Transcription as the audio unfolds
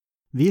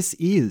This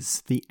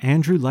is the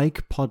Andrew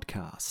Lake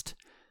Podcast,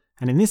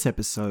 and in this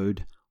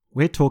episode,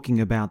 we're talking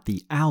about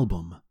the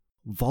album,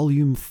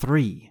 Volume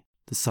 3,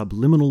 The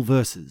Subliminal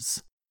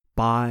Verses,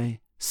 by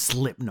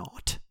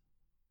Slipknot.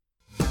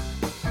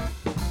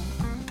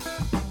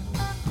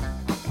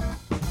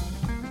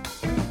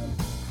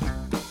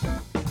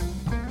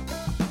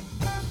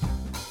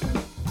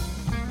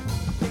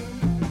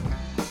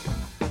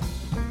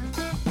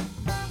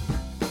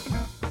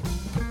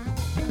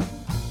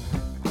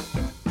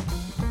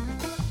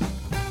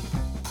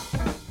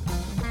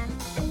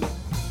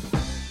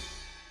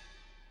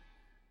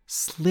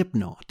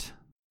 Slipknot.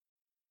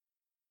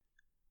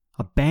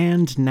 A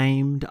band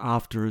named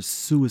after a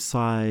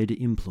suicide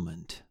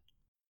implement.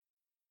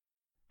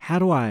 How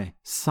do I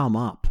sum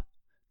up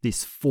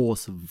this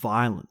force of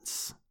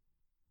violence?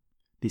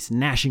 This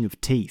gnashing of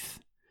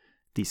teeth,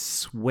 this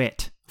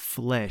sweat,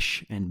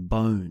 flesh and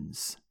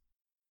bones.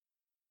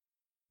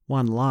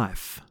 One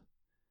life,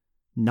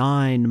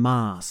 9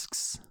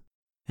 masks,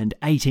 and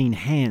 18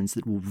 hands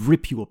that will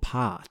rip you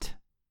apart.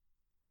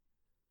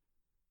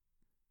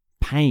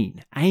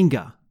 Pain,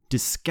 anger,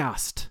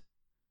 disgust,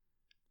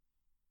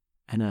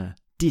 and a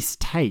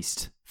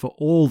distaste for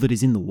all that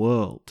is in the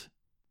world.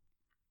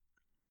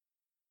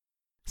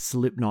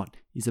 Slipknot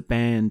is a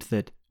band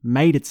that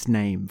made its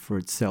name for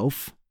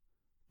itself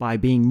by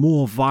being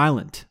more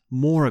violent,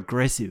 more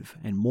aggressive,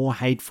 and more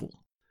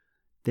hateful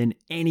than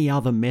any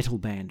other metal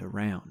band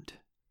around.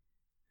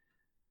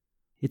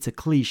 It's a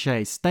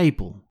cliche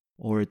staple,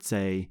 or it's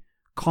a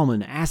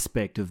common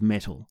aspect of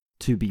metal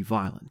to be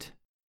violent.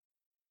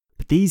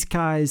 But these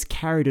guys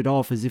carried it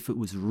off as if it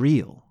was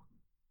real.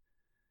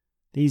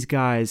 These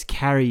guys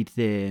carried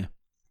their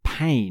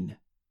pain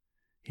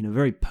in a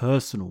very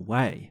personal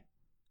way.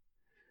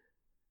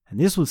 And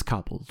this was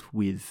coupled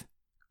with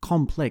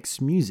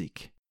complex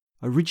music,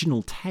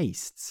 original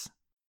tastes,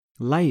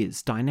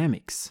 layers,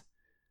 dynamics,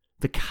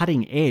 the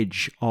cutting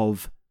edge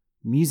of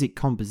music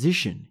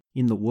composition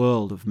in the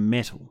world of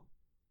metal.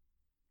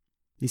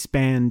 This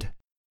band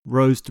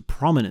rose to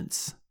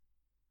prominence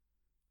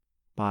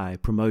by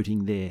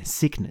promoting their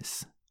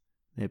sickness,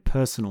 their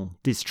personal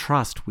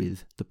distrust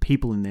with the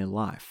people in their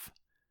life,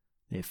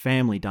 their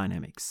family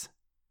dynamics,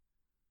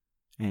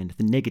 and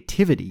the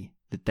negativity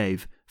that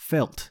they've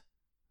felt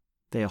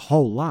their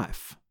whole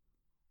life.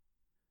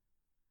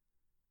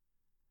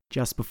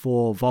 Just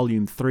before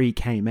Volume 3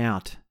 came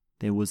out,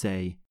 there was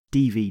a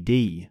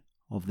DVD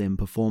of them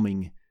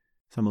performing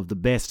some of the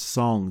best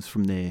songs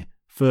from their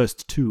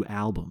first 2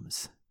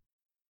 albums.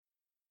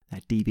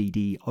 That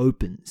DVD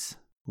opens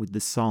with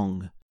the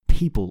song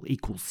People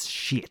Equals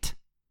Shit.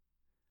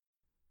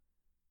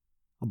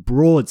 A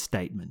broad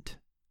statement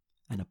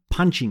and a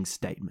punching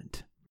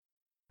statement,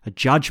 a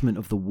judgment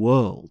of the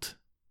world,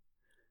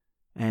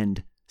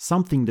 and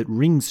something that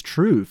rings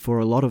true for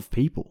a lot of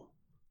people.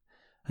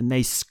 And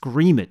they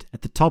scream it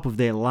at the top of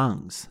their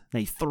lungs,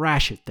 they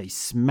thrash it, they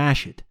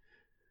smash it,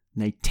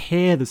 and they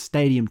tear the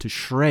stadium to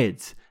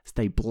shreds as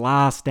they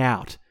blast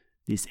out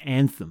this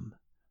anthem,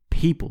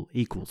 People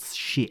Equals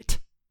Shit.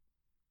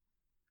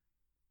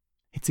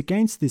 It's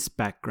against this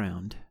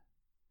background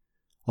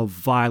of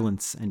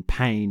violence and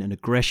pain and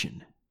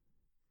aggression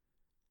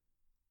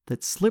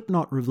that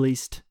Slipknot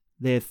released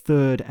their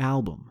 3rd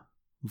album,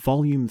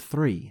 Volume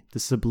 3, The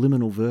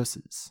Subliminal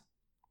Verses.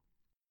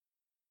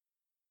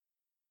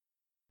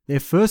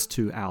 Their first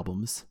 2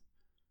 albums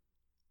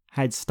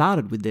had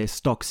started with their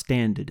stock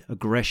standard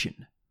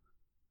aggression.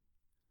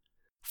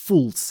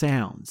 Full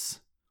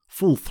sounds,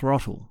 full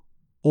throttle,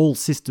 all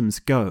systems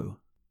go,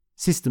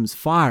 systems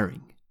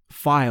firing,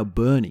 fire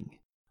burning,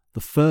 the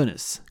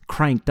furnace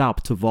cranked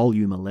up to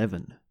Volume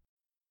 11.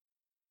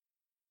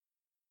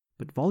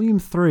 But Volume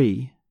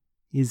 3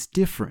 is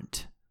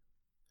different.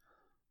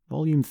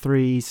 Volume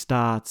 3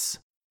 starts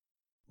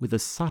with a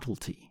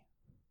subtlety.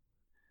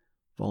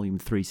 Volume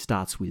 3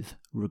 starts with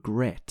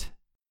regret,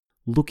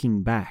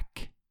 looking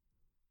back,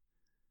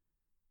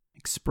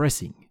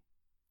 expressing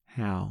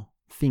how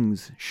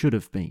things should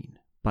have been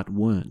but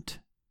weren't.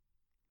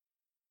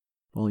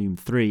 Volume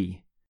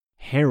 3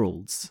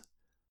 heralds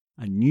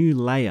a new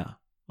layer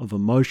of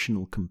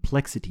emotional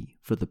complexity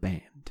for the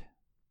band.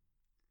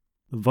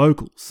 The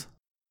vocals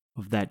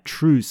of that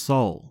true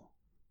soul,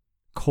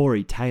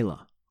 Corey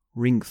Taylor,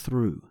 ring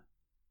through,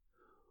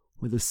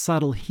 with a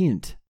subtle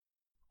hint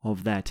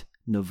of that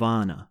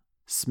Nirvana,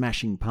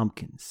 Smashing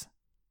Pumpkins,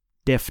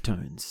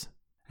 Deftones,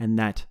 and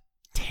that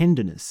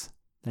tenderness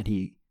that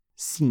he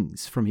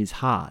sings from his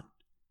heart.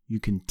 You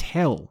can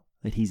tell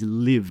that he's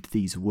lived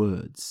these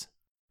words.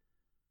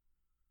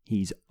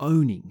 He's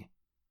owning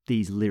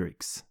these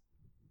lyrics.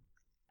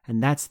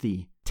 And that's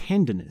the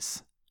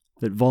tenderness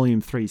that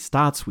Volume 3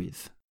 starts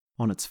with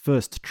on its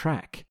first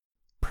track,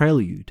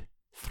 Prelude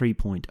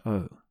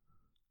 3.0.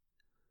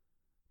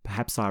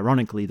 Perhaps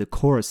ironically, the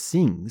chorus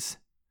sings,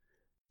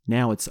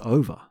 "Now it's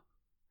over,"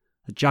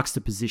 a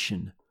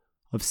juxtaposition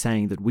of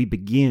saying that we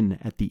begin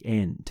at the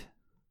end.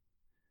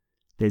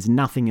 There's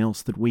nothing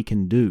else that we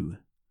can do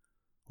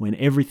when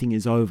everything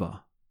is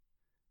over,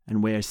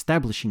 and we're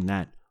establishing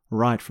that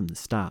right from the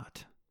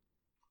start.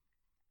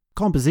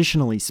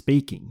 compositionally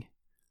speaking,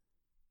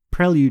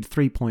 Prelude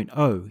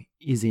 3.0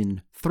 is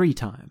in 3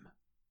 time,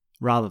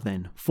 rather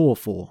than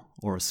 4/4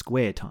 or a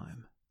square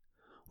time,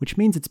 which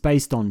means it's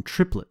based on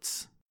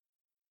triplets.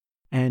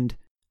 And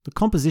the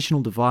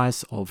compositional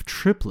device of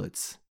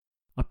triplets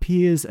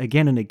appears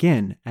again and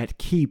again at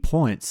key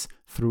points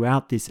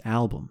throughout this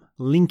album,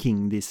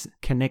 linking this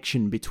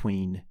connection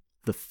between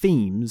the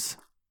themes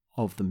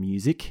of the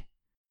music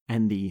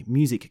and the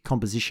music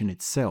composition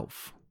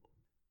itself.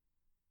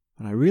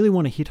 And I really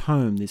want to hit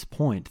home this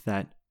point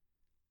that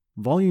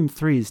Volume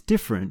 3 is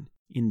different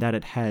in that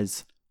it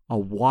has a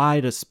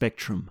wider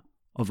spectrum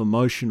of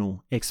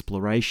emotional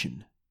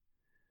exploration,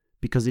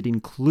 because it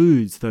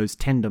includes those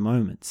tender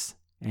moments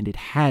and it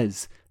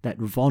has that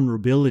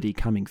vulnerability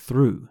coming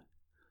through.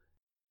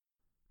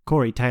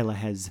 Corey Taylor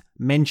has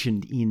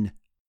mentioned in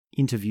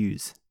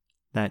interviews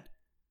that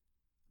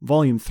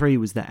Volume 3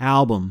 was the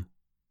album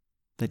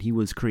that he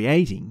was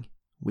creating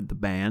with the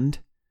band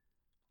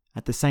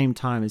at the same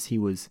time as he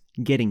was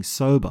getting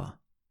sober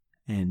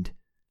and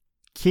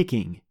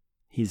kicking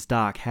his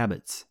dark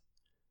habits,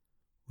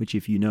 which,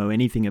 if you know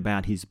anything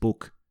about his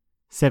book,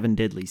 7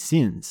 Deadly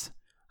Sins,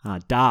 are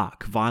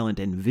dark, violent,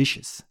 and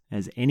vicious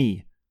as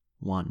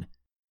anyone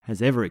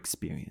has ever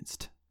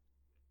experienced.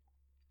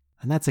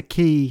 And that's a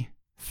key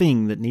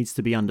thing that needs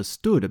to be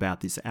understood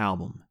about this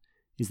album,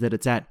 is that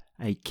it's at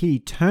a key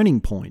turning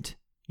point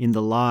in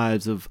the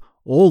lives of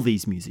all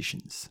these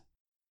musicians,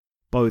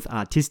 both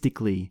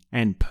artistically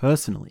and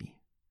personally,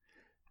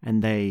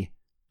 and they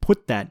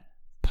put that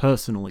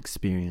personal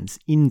experience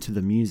into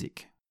the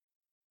music.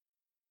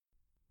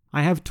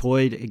 I've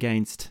toyed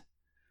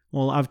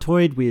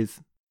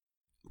with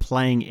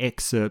playing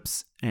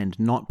excerpts and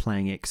not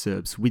playing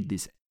excerpts with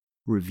this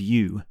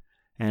review,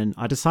 and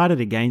I decided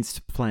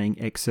against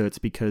playing excerpts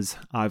because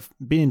I've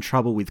been in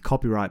trouble with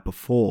copyright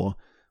before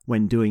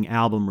when doing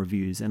album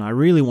reviews, and I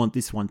really want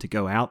this one to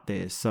go out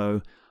there,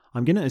 so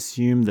I'm going to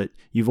assume that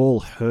you've all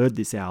heard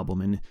this album,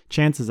 and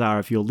chances are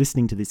if you're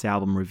listening to this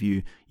album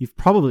review, you've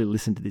probably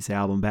listened to this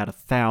album about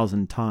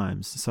 1,000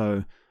 times.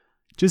 So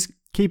just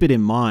keep it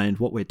in mind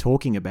what we're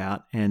talking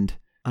about, and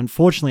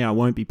unfortunately I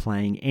won't be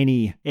playing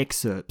any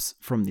excerpts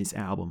from this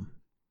album.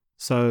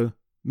 So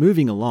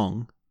moving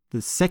along,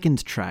 the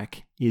second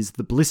track is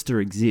The Blister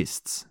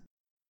Exists.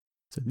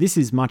 So this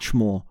is much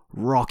more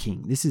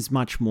rocking, this is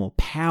much more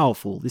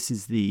powerful, this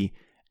is the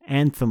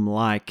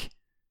anthem-like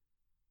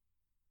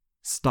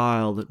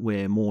style that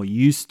we're more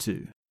used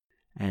to.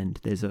 And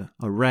there's an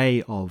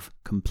array of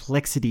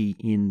complexity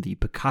in the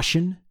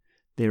percussion.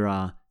 There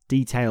are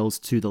details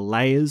to the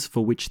layers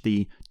for which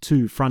the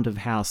 2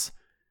 front-of-house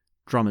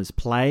drummers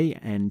play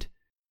and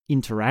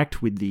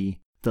interact with the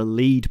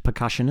lead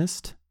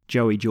percussionist,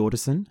 Joey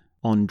Jordison,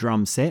 on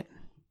drum set.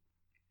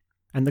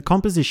 And the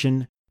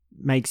composition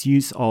makes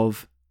use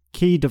of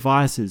key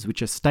devices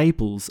which are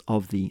staples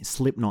of the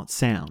Slipknot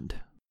sound.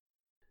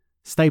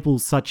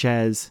 Staples such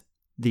as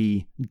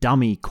the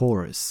dummy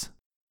chorus.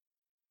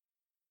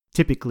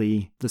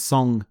 Typically, the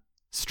song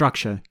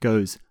structure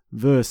goes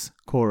verse,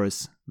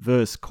 chorus,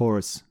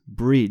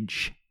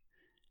 bridge.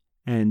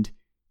 And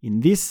in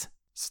this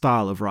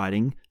style of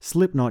writing,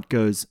 Slipknot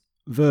goes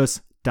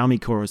verse, dummy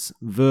chorus,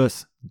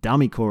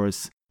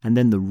 and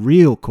then the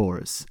real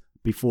chorus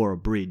before a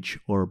bridge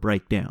or a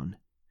breakdown.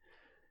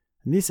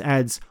 And this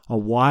adds a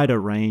wider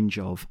range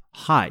of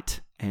height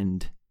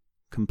and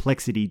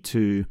complexity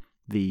to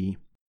the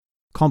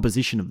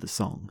composition of the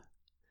song.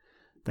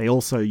 They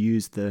also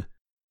use the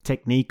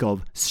technique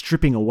of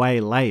stripping away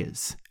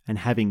layers and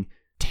having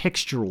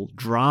textural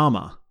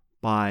drama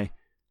by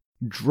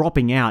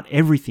dropping out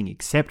everything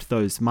except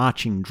those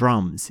marching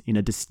drums in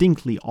a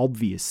distinctly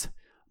obvious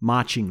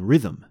marching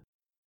rhythm.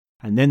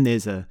 And then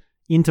there's an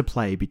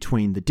interplay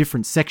between the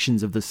different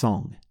sections of the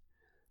song.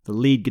 The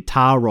lead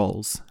guitar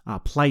rolls are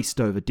placed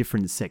over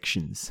different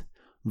sections.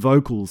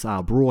 Vocals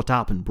are brought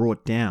up and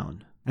brought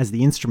down as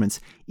the instruments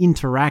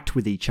interact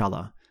with each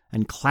other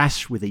and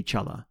clash with each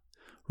other,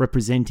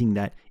 representing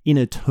that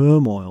inner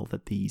turmoil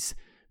that these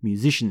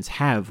musicians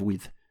have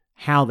with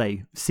how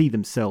they see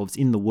themselves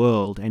in the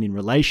world and in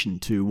relation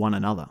to one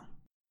another.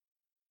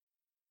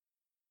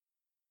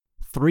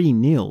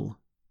 3-0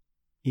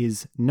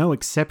 is no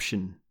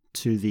exception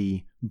to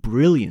the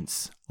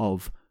brilliance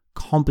of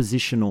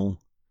compositional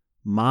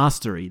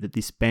mastery that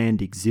this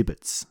band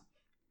exhibits.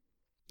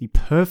 The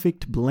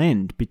perfect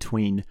blend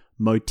between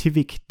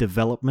motivic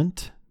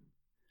development,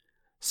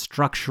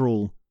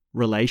 structural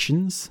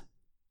relations,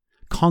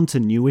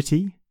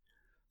 continuity,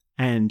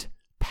 and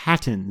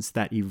patterns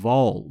that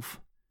evolve.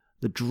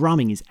 The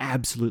drumming is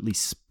absolutely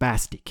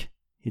spastic.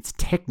 It's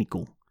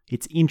technical,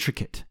 it's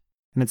intricate,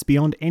 and it's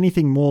beyond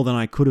anything more than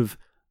I could have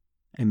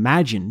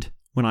imagined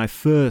when I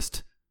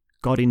first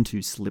got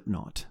into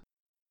Slipknot.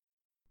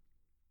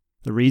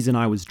 The reason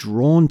I was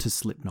drawn to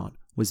Slipknot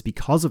was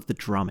because of the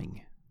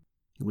drumming.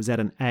 It was at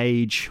an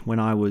age when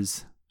I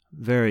was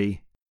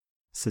very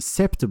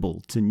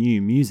susceptible to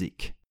new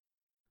music.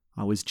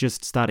 I was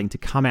just starting to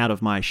come out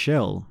of my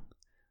shell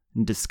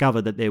and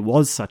discover that there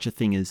was such a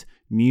thing as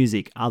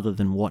music other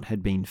than what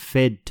had been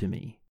fed to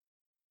me.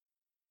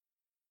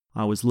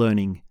 I was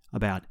learning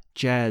about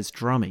jazz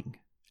drumming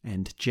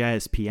and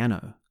jazz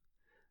piano,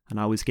 and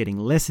I was getting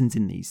lessons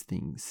in these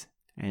things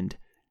and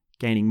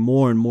gaining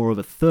more and more of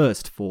a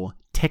thirst for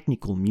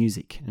technical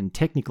music and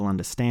technical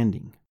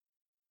understanding.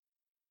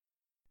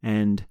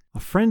 And a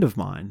friend of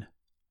mine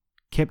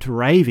kept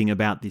raving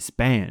about this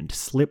band,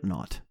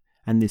 Slipknot,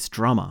 and this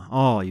drummer.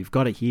 Oh, you've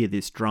got to hear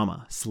this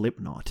drummer,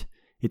 Slipknot.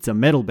 It's a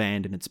metal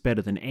band and it's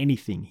better than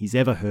anything he's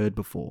ever heard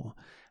before.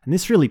 And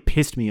this really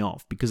pissed me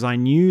off because I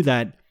knew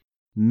that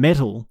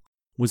metal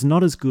was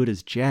not as good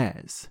as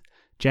jazz.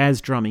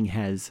 Jazz drumming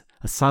has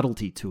a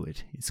subtlety to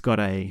it. It's got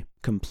a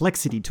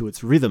complexity to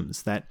its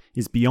rhythms that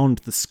is beyond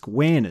the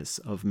squareness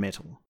of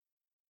metal.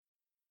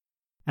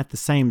 At the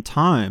same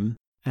time,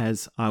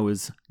 as I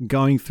was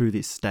going through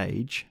this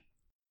stage,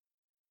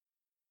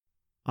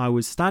 I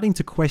was starting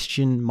to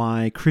question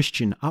my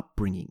Christian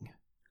upbringing.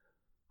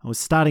 I was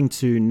starting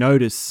to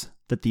notice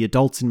that the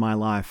adults in my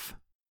life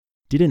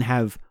didn't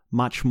have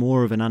much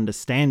more of an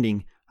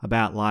understanding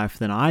about life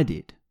than I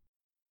did.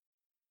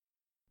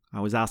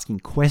 I was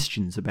asking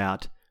questions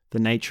about the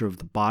nature of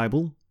the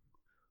Bible,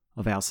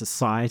 of our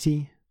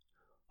society,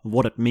 of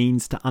what it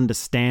means to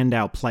understand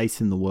our place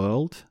in the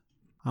world.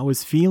 I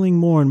was feeling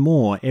more and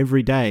more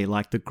every day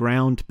like the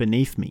ground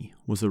beneath me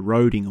was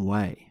eroding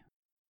away.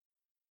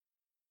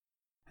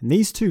 And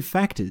these two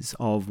factors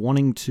of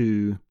wanting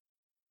to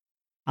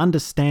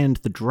understand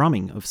the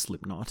drumming of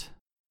Slipknot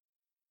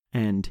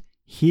and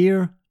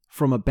hear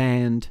from a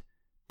band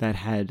that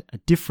had a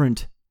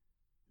different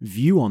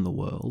view on the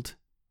world,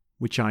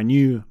 which I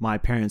knew my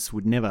parents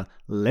would never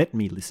let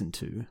me listen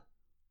to,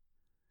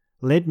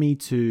 led me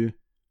to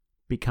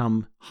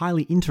become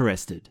highly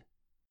interested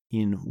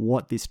in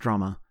what this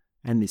drummer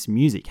and this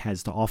music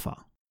has to offer.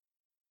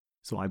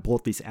 So I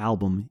bought this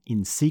album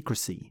in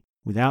secrecy,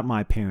 without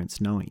my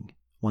parents knowing,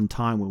 one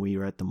time when we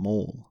were at the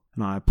mall,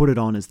 and I put it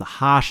on as the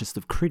harshest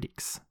of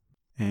critics.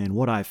 And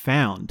what I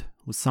found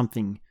was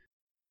something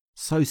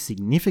so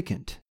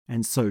significant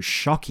and so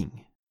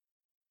shocking.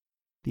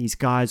 These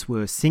guys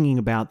were singing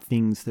about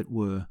things that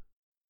were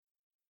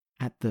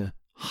at the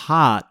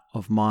heart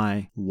of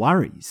my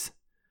worries.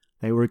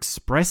 They were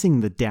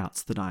expressing the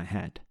doubts that I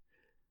had.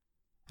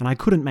 And I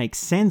couldn't make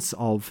sense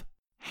of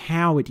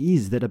how it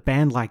is that a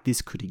band like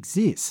this could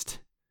exist.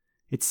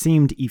 It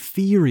seemed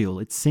ethereal,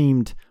 it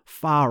seemed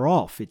far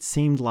off, it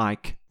seemed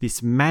like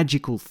this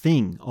magical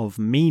thing of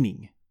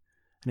meaning.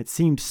 And it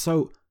seemed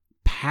so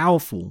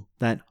powerful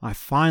that I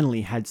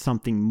finally had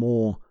something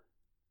more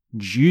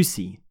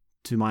juicy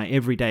to my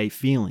everyday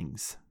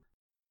feelings.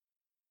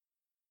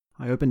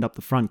 I opened up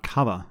the front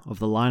cover of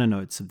the liner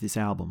notes of this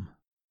album.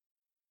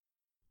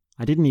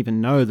 I didn't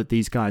even know that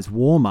these guys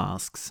wore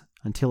masks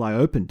until I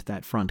opened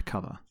that front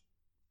cover.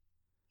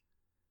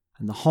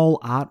 And the whole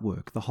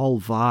artwork, the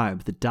whole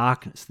vibe, the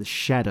darkness, the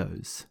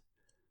shadows,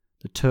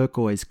 the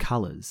turquoise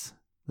colours,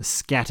 the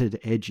scattered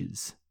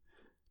edges,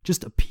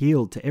 just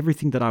appealed to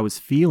everything that I was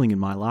feeling in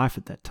my life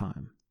at that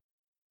time.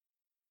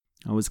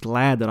 I was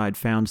glad that I'd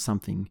found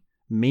something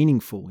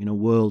meaningful in a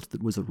world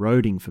that was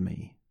eroding for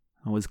me.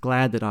 I was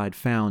glad that I'd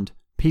found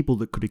people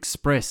that could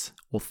express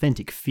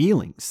authentic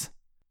feelings,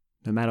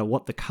 no matter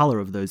what the colour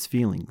of those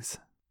feelings.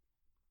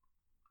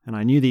 And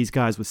I knew these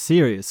guys were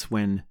serious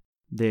when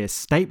their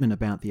statement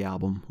about the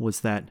album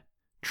was that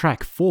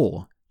track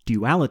 4,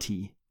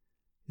 Duality,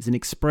 is an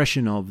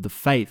expression of the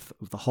faith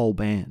of the whole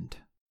band.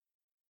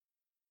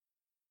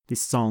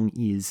 This song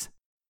is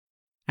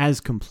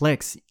as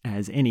complex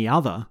as any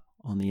other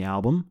on the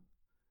album,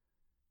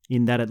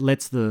 in that it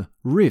lets the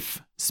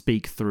riff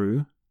speak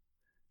through.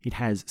 It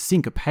has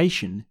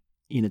syncopation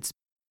in its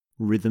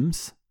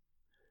rhythms.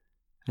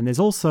 And there's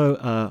also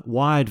a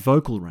wide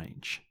vocal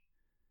range.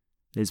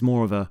 There's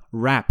more of a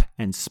rap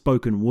and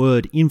spoken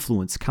word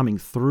influence coming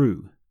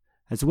through,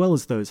 as well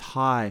as those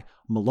high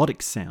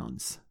melodic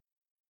sounds.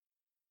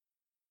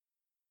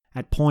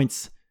 At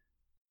points,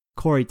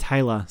 Corey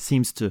Taylor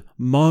seems to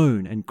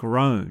moan and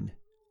groan,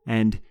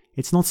 and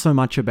it's not so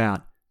much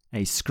about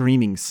a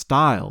screaming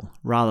style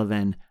rather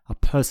than a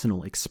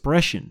personal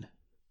expression.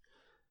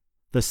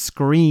 The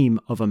scream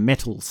of a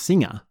metal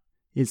singer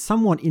is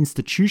somewhat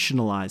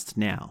institutionalized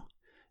now.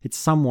 It's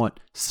somewhat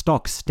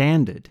stock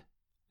standard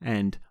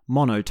and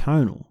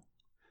monotonal.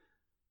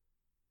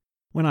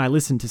 When I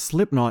listened to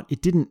Slipknot,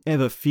 it didn't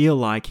ever feel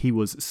like he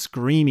was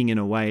screaming in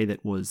a way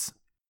that was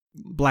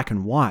black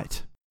and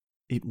white.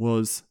 It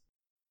was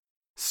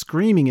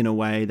screaming in a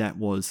way that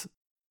was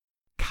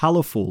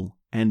colourful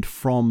and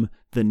from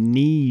the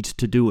need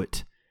to do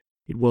it.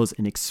 It was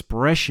an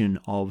expression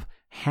of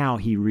how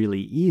he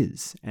really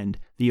is and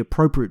the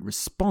appropriate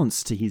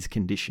response to his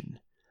condition.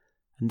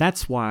 And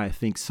that's why I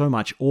think so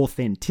much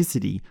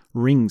authenticity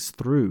rings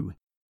through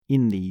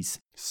in these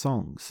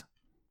songs.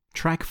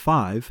 Track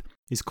 5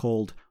 is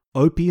called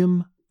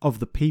Opium of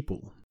the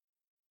People.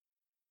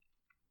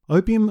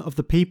 Opium of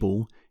the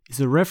People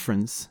is a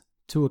reference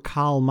to a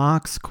Karl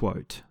Marx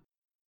quote.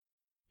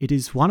 It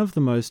is one of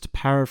the most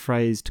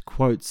paraphrased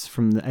quotes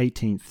from the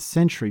 18th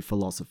century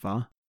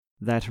philosopher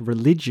that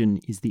religion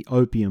is the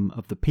opium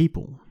of the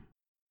people.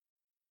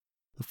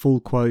 The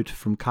full quote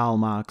from Karl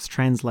Marx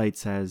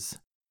translates as,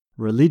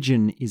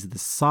 "Religion is the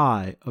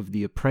sigh of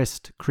the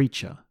oppressed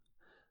creature,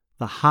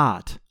 the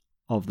heart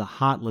of the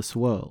heartless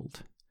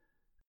world,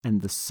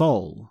 and the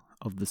soul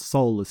of the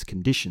soulless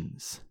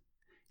conditions.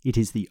 It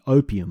is the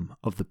opium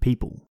of the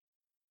people."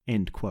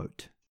 End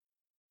quote.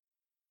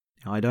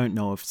 Now, I don't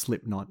know if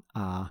Slipknot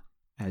are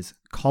as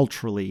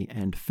culturally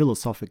and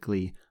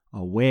philosophically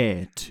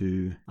aware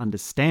to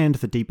understand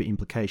the deeper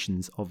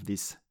implications of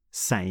this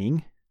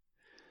saying.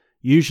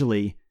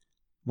 Usually,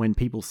 when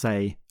people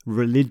say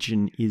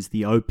religion is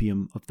the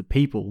opium of the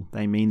people,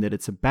 they mean that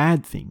it's a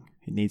bad thing.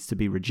 It needs to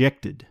be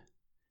rejected.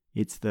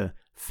 It's the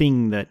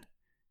thing that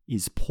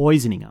is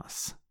poisoning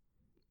us.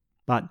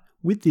 But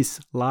with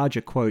this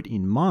larger quote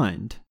in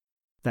mind,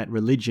 that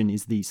religion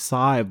is the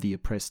sigh of the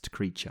oppressed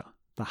creature,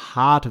 the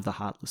heart of the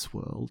heartless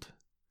world,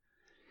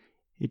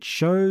 it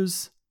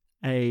shows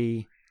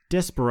a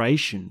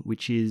desperation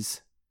which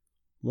is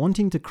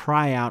wanting to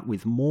cry out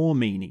with more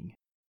meaning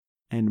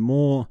and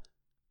more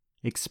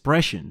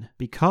expression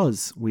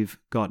because we've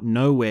got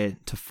nowhere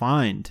to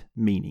find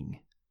meaning.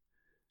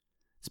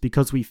 It's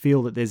because we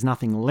feel that there's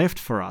nothing left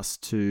for us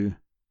to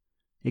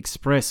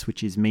express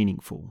which is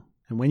meaningful.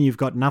 And when you've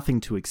got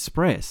nothing to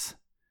express,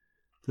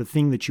 the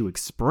thing that you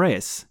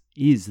express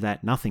is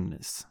that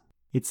nothingness.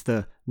 It's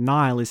the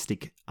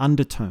nihilistic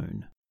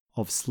undertone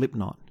of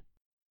Slipknot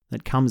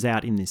that comes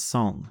out in this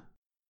song.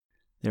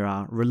 There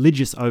are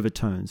religious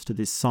overtones to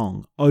this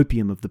song,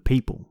 Opium of the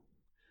People,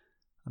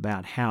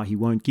 about how he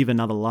won't give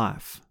another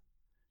life.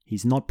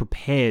 He's not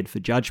prepared for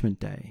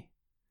Judgment Day.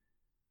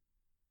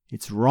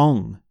 It's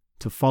wrong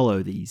to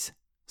follow these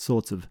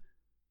sorts of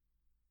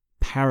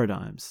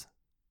paradigms,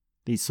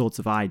 these sorts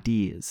of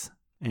ideas.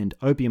 And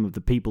Opium of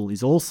the People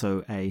is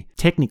also a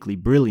technically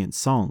brilliant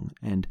song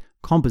and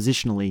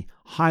compositionally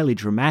highly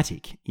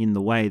dramatic in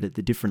the way that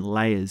the different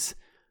layers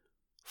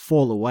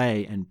fall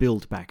away and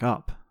build back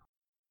up.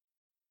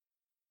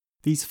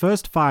 These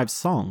first 5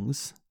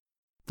 songs,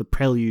 The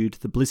Prelude,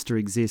 The Blister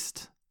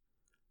Exist,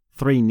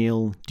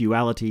 3-0,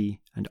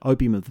 Duality, and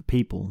Opium of the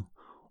People,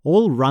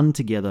 all run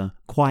together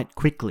quite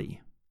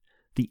quickly.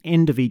 The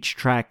end of each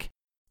track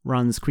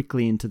runs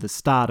quickly into the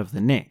start of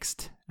the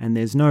next, and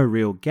there's no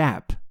real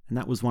gap, and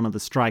that was one of the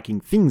striking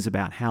things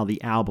about how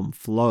the album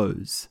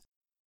flows.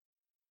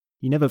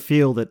 You never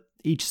feel that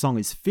each song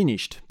is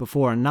finished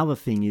before another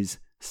thing is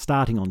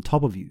starting on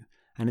top of you,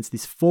 and it's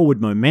this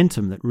forward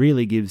momentum that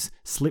really gives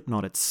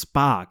Slipknot its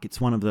spark.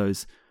 It's one of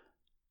those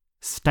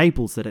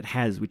staples that it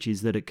has, which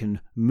is that it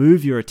can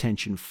move your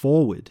attention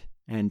forward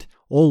and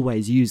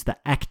always use the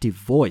active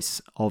voice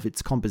of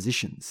its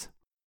compositions.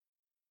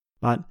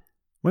 But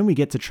when we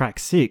get to track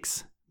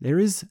 6, there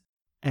is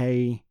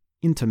a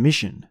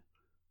intermission,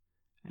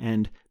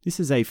 and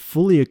this is a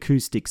fully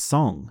acoustic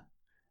song.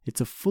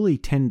 It's a fully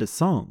tender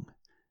song.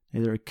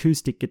 There are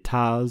acoustic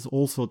guitars,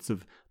 all sorts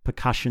of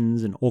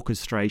percussions and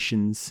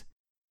orchestrations,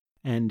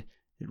 and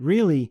it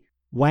really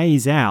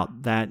weighs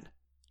out that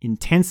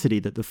intensity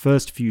that the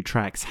first few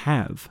tracks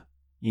have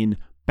in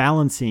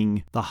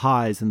balancing the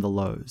highs and the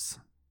lows.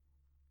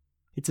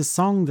 It's a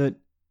song that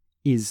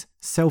is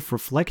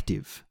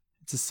self-reflective.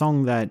 It's a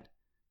song that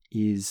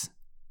is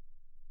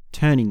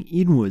turning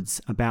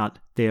inwards about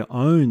their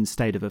own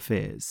state of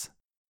affairs.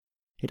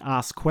 It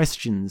asks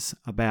questions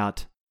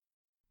about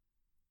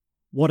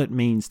what it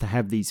means to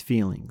have these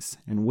feelings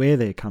and where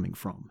they're coming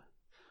from,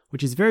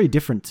 which is very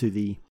different to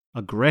the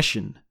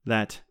aggression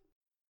that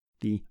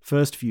the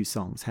first few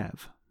songs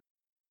have.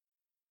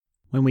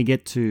 When we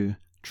get to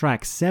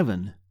track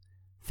 7,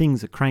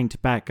 things are cranked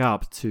back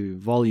up to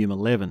volume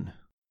 11.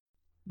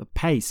 The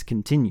pace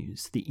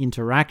continues, the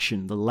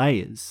interaction, the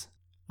layers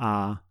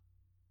are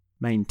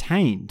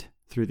maintained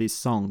through this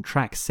song,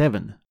 track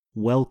 7,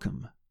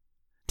 Welcome.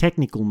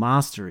 Technical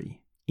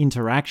mastery,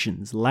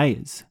 interactions,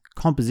 layers,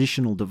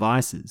 compositional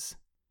devices,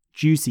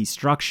 juicy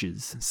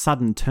structures,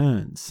 sudden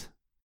turns,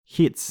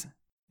 hits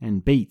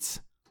and beats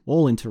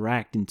all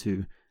interact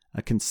into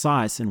a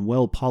concise and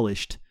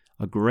well-polished,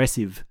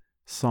 aggressive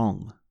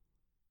song.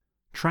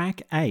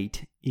 Track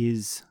 8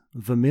 is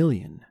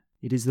Vermilion.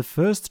 It is the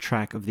first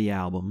track of the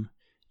album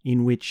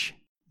in which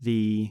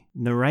the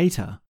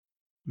narrator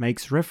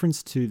makes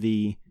reference to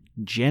the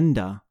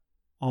gender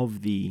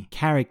of the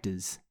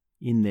characters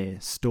in their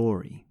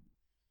story.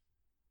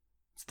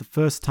 It's the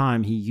first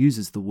time he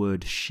uses the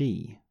word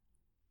she.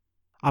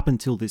 Up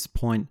until this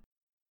point,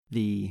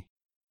 the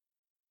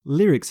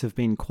lyrics have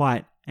been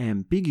quite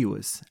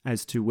ambiguous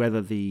as to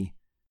whether the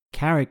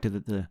character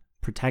that the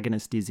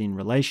protagonist is in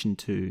relation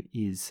to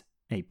is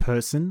a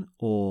person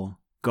or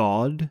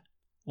God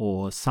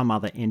or some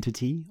other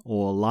entity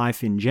or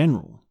life in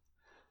general.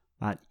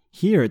 But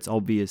here it's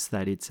obvious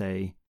that it's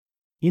an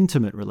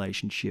intimate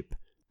relationship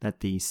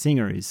that the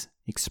singer is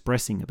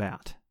expressing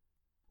about.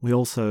 We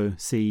also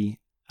see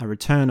a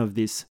return of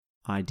this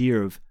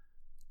idea of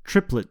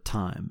triplet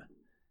time,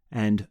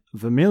 and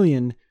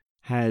Vermilion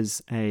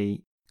has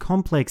a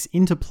complex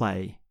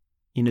interplay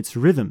in its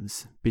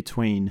rhythms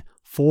between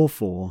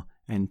 4/4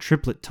 and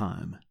triplet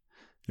time.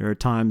 There are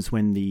times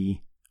when the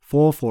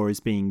 4/4 is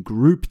being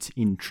grouped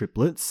in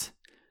triplets,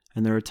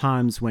 and there are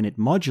times when it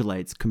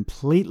modulates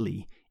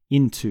completely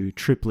into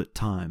triplet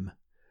time,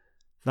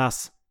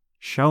 thus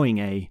showing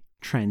a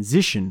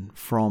transition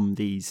from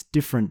these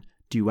different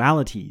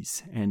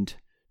dualities and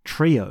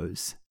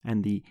trios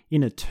and the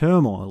inner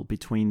turmoil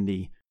between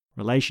the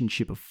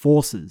relationship of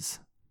forces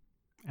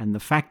and the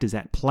factors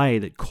at play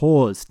that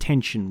cause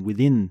tension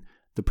within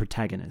the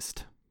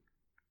protagonist.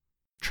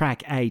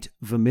 Track 8,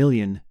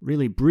 Vermilion,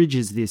 really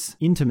bridges this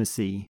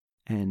intimacy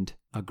and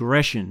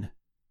aggression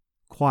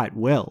quite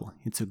well.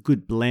 It's a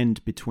good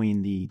blend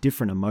between the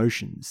different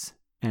emotions,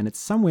 and it's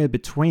somewhere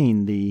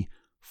between the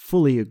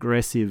fully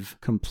aggressive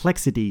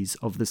complexities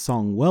of the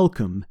song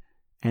Welcome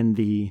and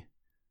the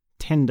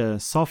tender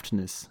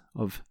softness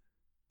of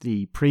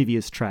the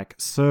previous track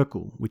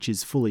Circle, which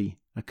is fully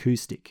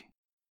acoustic.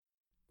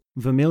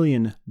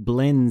 Vermilion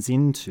blends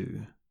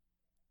into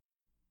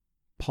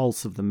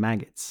Pulse of the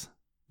Maggots,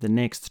 the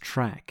next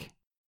track.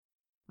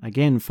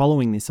 Again,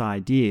 following this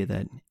idea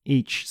that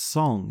each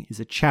song is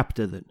a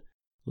chapter that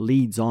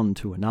leads on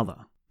to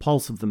another.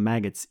 Pulse of the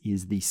Maggots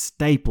is the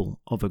staple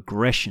of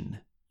aggression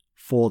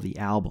for the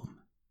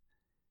album.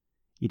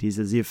 It is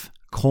as if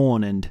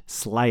Korn and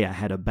Slayer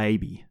had a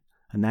baby,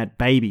 and that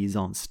baby is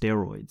on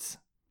steroids.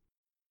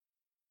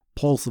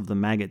 Pulse of the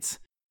Maggots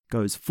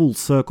goes full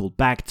circle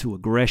back to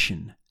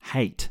aggression,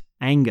 hate,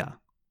 anger,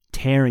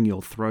 tearing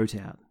your throat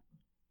out.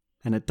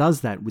 And it does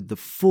that with the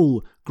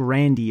full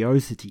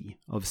grandiosity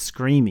of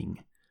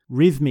screaming,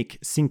 rhythmic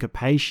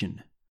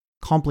syncopation,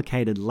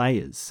 complicated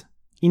layers,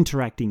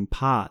 interacting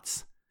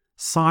parts,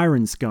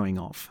 sirens going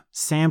off,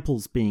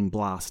 samples being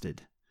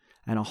blasted,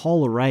 and a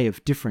whole array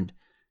of different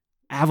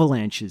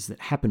avalanches that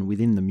happen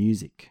within the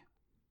music.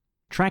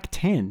 Track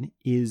 10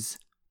 is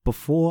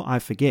Before I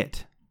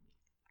Forget,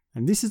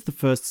 and this is the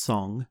first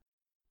song,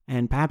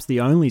 and perhaps the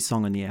only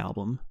song on the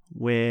album,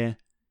 where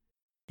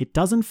it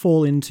doesn't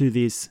fall into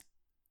this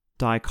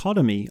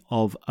dichotomy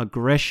of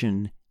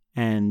aggression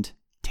and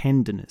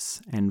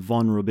tenderness and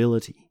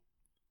vulnerability.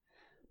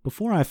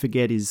 Before I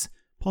Forget is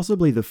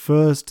possibly the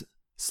first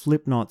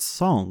Slipknot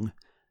song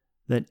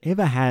that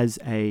ever has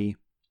a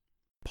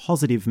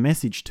positive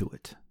message to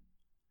it.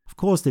 Of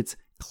course, it's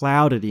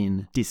clouded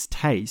in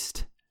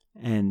distaste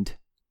and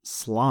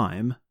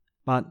slime,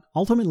 but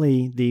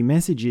ultimately the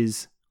message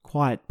is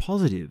quite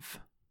positive,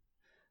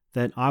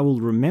 that I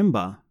will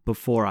remember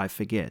before I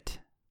forget.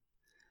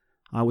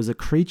 I was a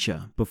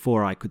creature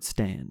before I could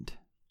stand.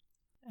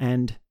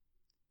 And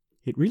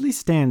it really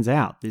stands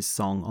out, this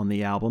song on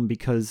the album,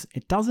 because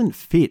it doesn't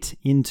fit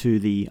into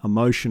the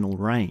emotional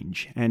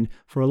range. And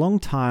for a long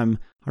time,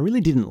 I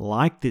really didn't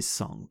like this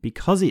song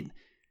because it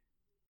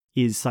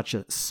is such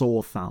a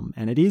sore thumb,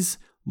 and it is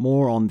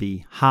more on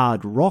the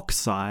hard rock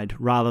side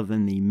rather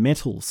than the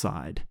metal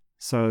side.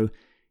 So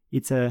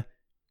it's a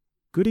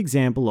good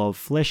example of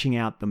fleshing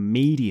out the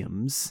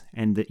mediums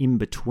and the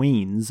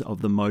in-betweens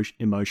of the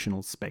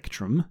emotional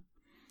spectrum.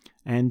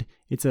 And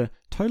it's a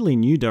totally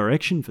new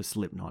direction for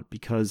Slipknot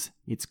because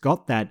it's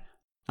got that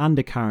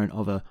undercurrent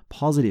of a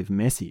positive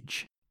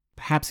message,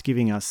 perhaps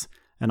giving us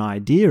an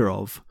idea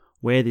of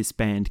where this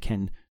band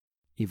can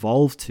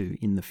evolve to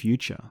in the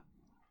future.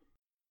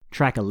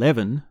 Track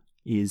 11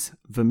 is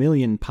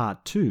Vermilion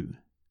Part 2.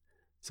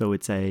 So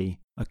it's a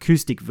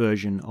acoustic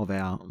version of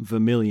our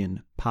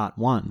Vermilion Part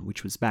 1,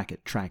 which was back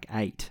at track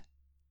 8.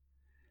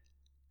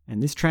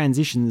 And this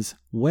transitions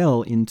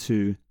well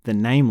into The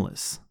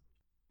Nameless.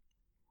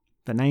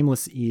 The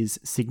Nameless is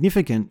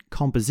significant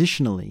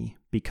compositionally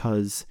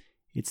because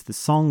it's the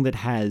song that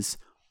has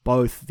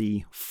both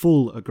the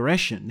full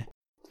aggression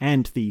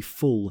and the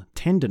full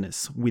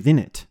tenderness within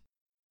it.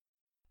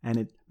 And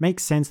it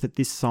makes sense that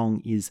this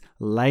song is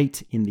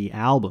late in the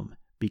album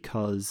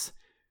because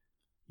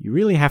you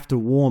really have to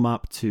warm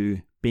up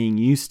to being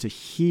used to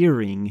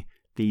hearing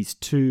these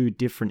two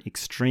different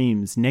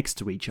extremes next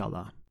to each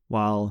other.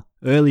 While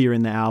earlier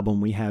in the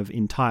album we have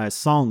entire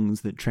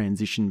songs that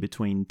transition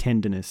between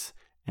tenderness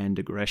and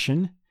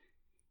aggression,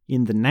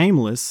 in The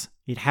Nameless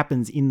it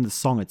happens in the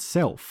song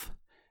itself.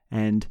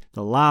 And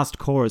the last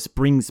chorus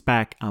brings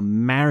back a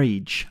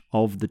marriage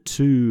of the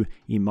two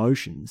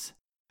emotions.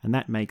 And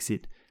that makes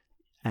it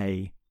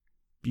a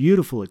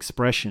beautiful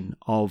expression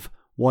of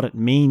what it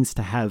means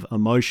to have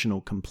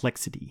emotional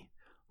complexity,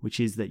 which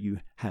is that you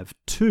have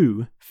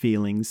two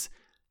feelings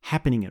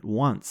happening at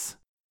once.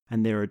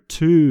 And there are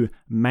two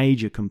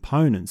major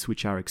components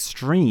which are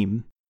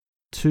extreme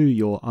to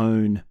your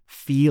own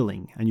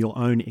feeling and your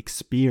own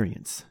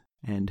experience.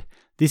 And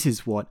this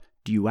is what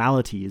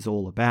duality is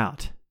all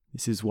about.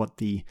 This is what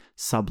the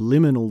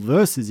subliminal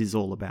verses is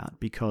all about,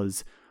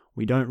 because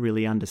we don't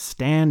really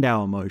understand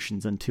our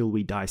emotions until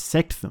we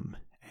dissect them.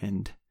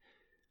 And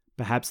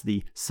perhaps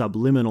the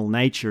subliminal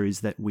nature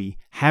is that we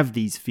have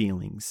these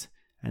feelings,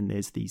 and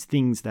there's these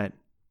things that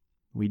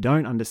we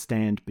don't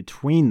understand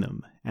between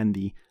them, and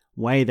the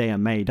way they are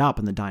made up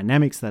and the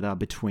dynamics that are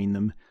between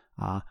them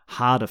are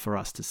harder for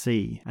us to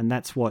see. And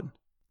that's what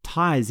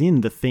ties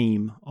in the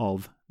theme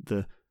of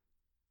the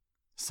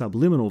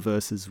subliminal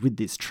verses with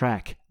this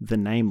track, The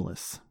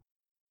Nameless.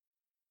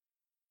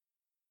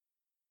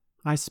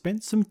 I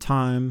spent some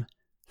time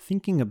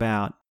thinking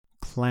about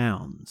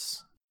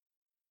clowns.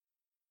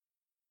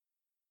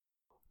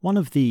 One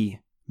of the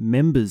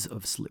members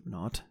of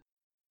Slipknot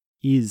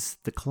is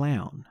the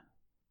clown.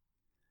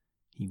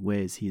 He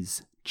wears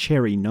his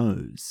cherry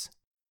nose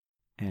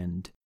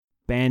and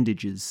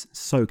bandages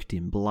soaked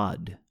in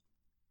blood.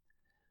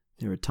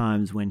 There are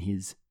times when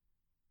his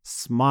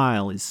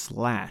smile is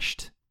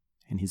slashed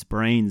and his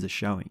brains are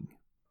showing.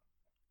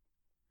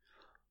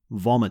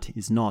 Vomit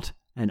is not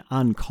an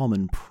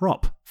uncommon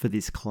prop for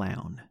this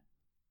clown.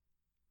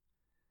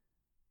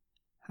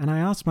 And I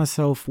asked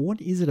myself,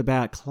 what is it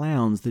about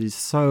clowns that is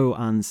so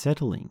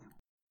unsettling?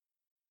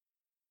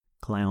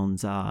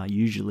 Clowns are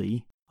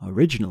usually,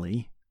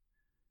 originally,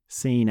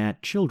 seen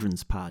at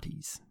children's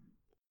parties.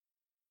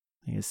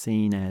 They are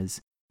seen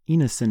as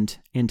innocent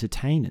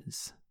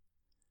entertainers.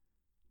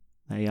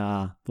 They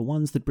are the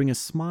ones that bring a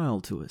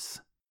smile to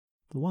us,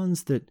 the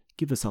ones that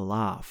give us a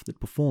laugh, that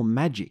perform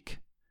magic,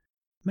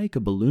 make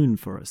a balloon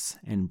for us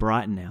and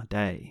brighten our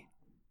day.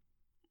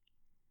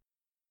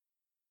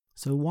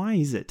 So why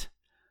is it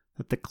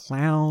that the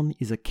clown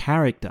is a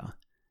character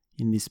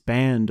in this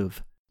band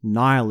of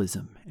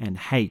nihilism and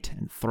hate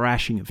and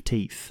thrashing of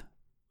teeth?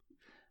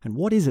 And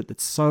what is it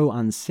that's so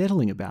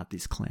unsettling about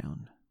this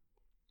clown?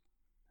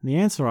 And the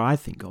answer I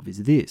think of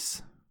is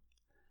this: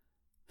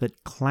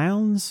 that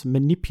clowns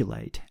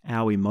manipulate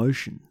our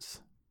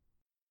emotions.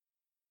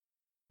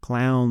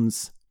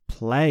 Clowns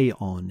play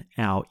on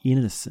our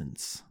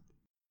innocence.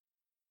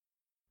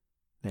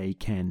 They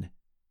can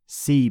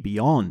see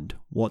beyond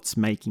what's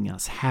making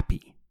us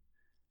happy,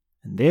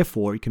 and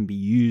therefore it can be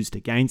used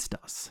against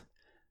us.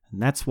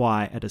 And that's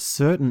why at a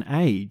certain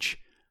age,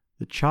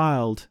 the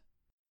child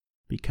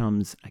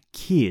becomes a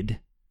kid,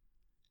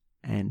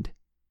 and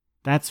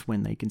that's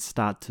when they can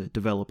start to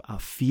develop a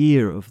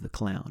fear of the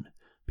clown,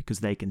 because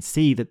they can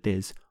see that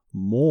there's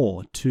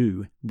more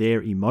to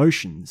their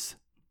emotions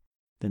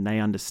than they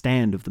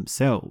understand of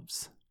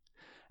themselves.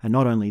 And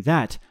not only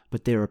that,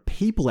 but there are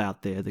people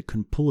out there that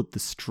can pull at the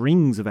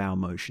strings of our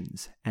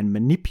emotions and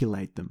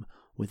manipulate them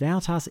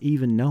without us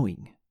even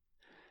knowing.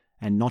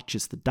 And not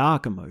just the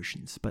dark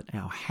emotions, but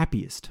our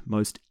happiest,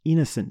 most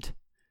innocent,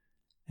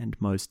 and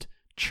most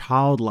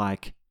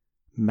childlike,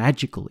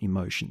 magical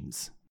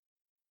emotions.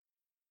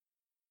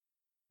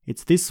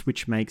 It's this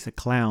which makes a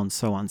clown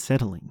so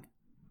unsettling.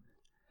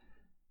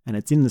 And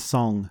it's in the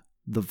song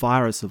The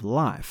Virus of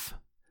Life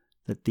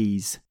that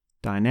these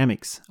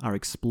dynamics are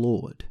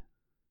explored.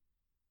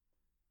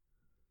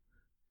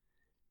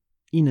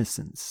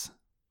 Innocence,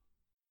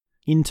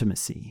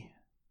 intimacy,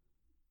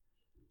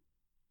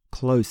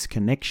 close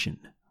connection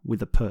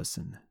with a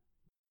person.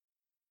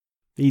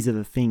 These are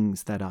the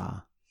things that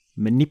are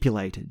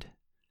manipulated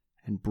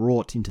and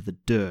brought into the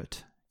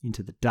dirt,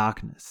 into the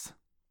darkness.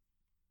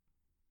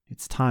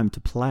 It's time to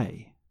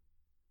play.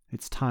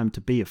 It's time to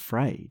be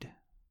afraid.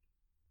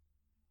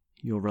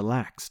 You're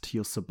relaxed,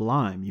 you're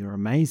sublime, you're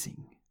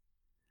amazing.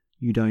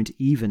 You don't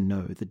even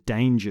know the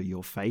danger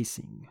you're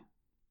facing.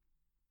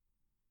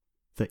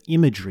 The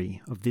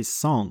imagery of this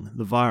song,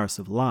 The Virus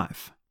of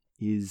Life,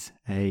 is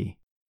a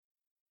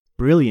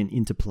brilliant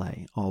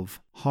interplay of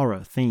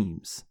horror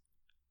themes.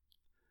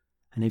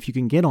 And if you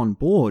can get on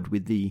board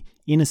with the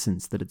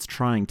innocence that it's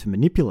trying to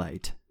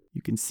manipulate,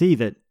 you can see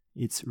that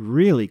it's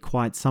really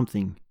quite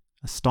something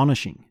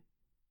astonishing.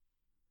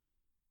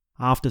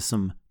 After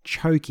some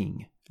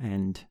choking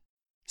and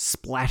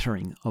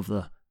splattering of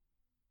the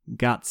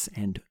guts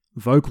and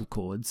vocal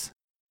cords,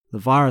 The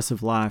Virus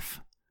of Life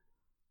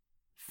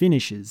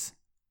finishes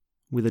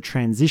with a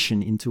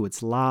transition into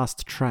its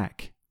last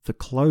track, the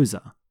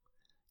closer,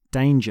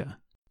 Danger,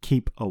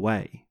 Keep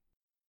Away.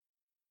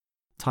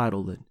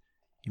 Title that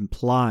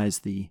implies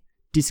the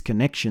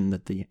disconnection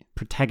that the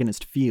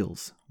protagonist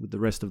feels with the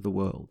rest of the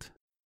world,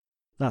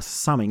 thus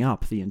summing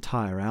up the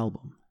entire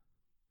album.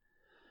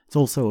 It's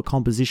also a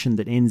composition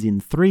that ends in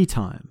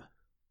 3-time,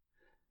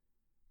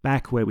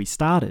 back where we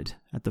started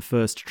at the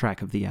first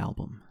track of the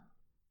album.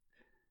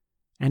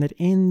 And it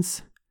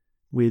ends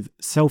with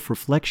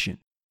self-reflection,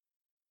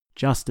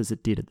 just as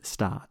it did at the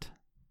start.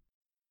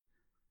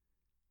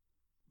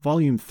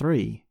 Volume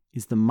 3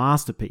 is the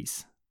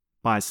masterpiece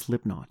by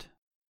Slipknot.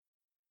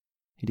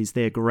 It is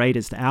their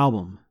greatest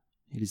album.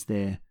 It is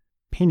their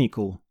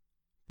pinnacle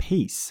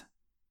piece.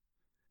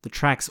 The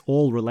tracks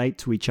all relate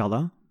to each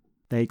other.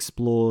 They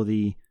explore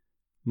the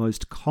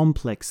most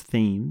complex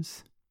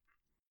themes.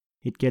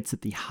 It gets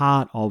at the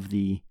heart of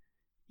the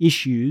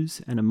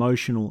issues and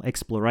emotional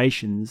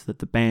explorations that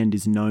the band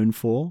is known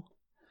for.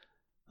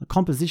 The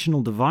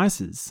compositional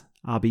devices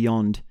are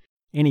beyond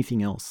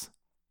anything else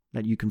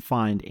that you can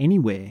find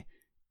anywhere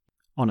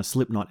on a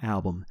Slipknot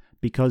album,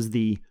 because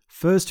the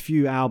first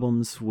few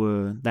albums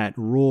were that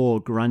raw,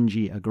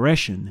 grungy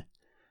aggression,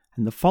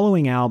 and the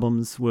following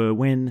albums were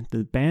when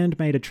the band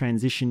made a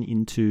transition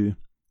into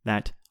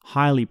that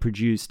highly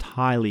produced,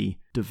 highly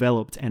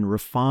developed and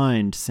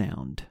refined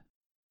sound.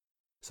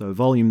 So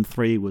Volume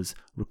 3 was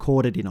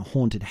recorded in a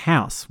haunted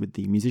house with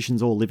the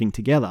musicians all living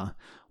together,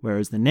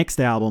 whereas the next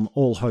album,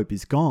 All Hope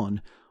Is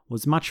Gone,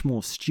 was much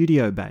more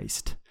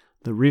studio-based.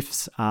 The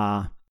riffs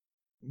are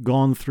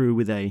gone through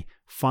with a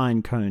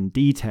fine-combed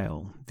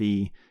detail.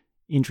 The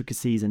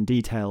intricacies and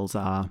details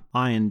are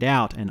ironed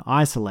out and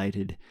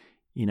isolated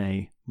in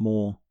a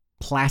more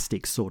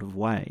plastic sort of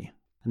way.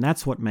 And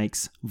that's what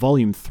makes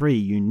Volume 3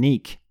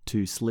 unique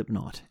to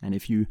Slipknot. And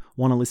if you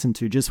want to listen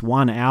to just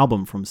one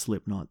album from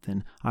Slipknot,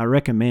 then I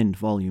recommend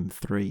Volume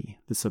 3,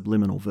 The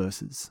Subliminal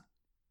Verses.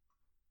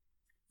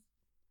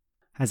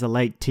 As a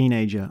late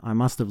teenager, I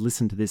must have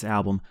listened to this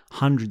album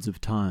hundreds of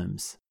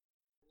times,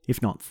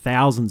 if not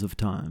thousands of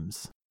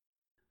times.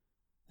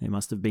 There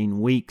must have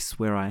been weeks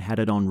where I had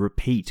it on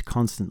repeat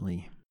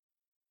constantly.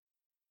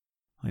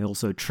 I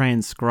also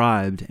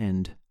transcribed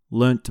and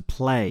learnt to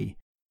play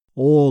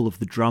all of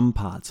the drum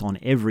parts on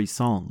every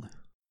song,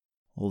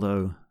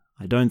 although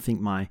I don't think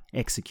my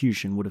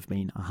execution would have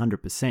been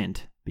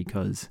 100%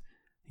 because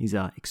these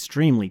are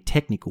extremely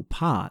technical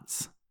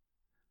parts.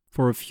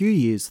 For a few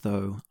years,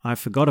 though, I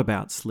forgot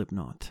about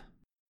Slipknot.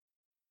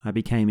 I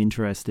became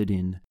interested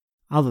in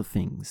other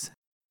things,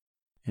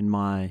 and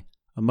my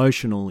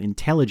emotional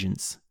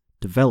intelligence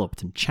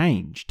developed and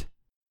changed.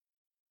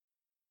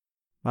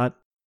 But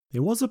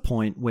there was a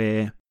point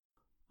where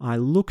I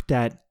looked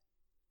at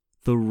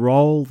the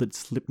role that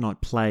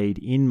Slipknot played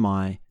in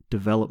my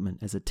development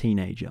as a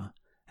teenager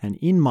and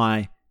in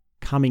my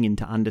coming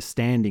into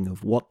understanding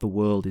of what the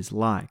world is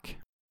like.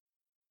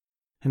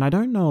 And I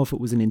don't know if it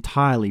was an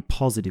entirely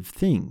positive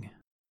thing.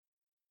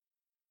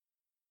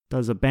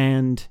 Does a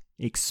band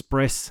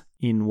express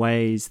in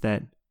ways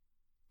that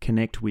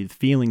connect with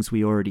feelings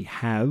we already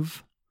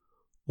have?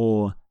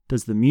 Or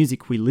does the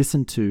music we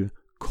listen to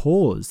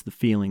cause the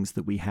feelings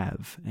that we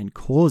have and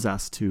cause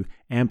us to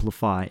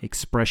amplify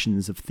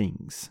expressions of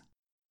things?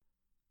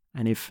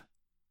 And if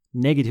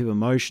negative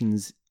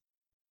emotions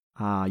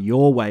are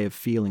your way of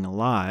feeling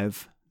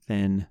alive,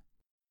 then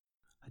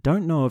I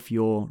don't know if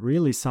you're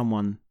really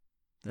someone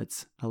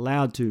that's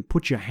allowed to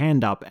put your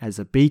hand up as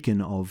a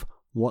beacon of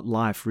what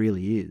life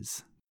really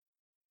is.